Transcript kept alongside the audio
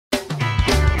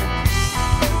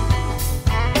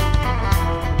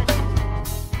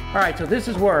All right, so this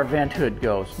is where our vent hood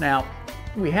goes. Now,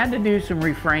 we had to do some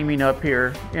reframing up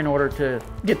here in order to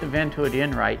get the vent hood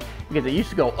in right, because it used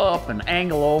to go up and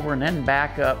angle over and then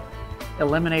back up.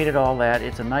 Eliminated all that.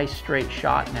 It's a nice straight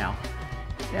shot now.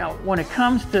 Now, when it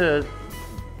comes to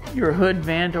your hood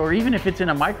vent, or even if it's in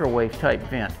a microwave type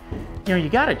vent, you know, you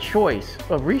got a choice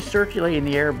of recirculating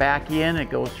the air back in. It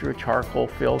goes through a charcoal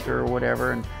filter or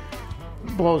whatever and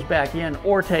blows back in,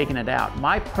 or taking it out.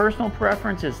 My personal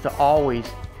preference is to always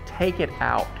take it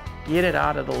out, get it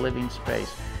out of the living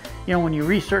space. You know, when you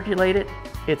recirculate it,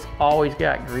 it's always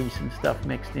got grease and stuff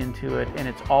mixed into it, and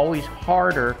it's always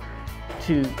harder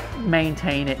to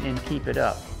maintain it and keep it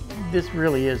up. This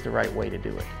really is the right way to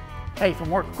do it. Hey, for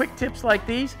more quick tips like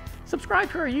these, subscribe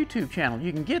to our YouTube channel.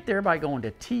 You can get there by going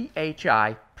to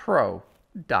thipro.com.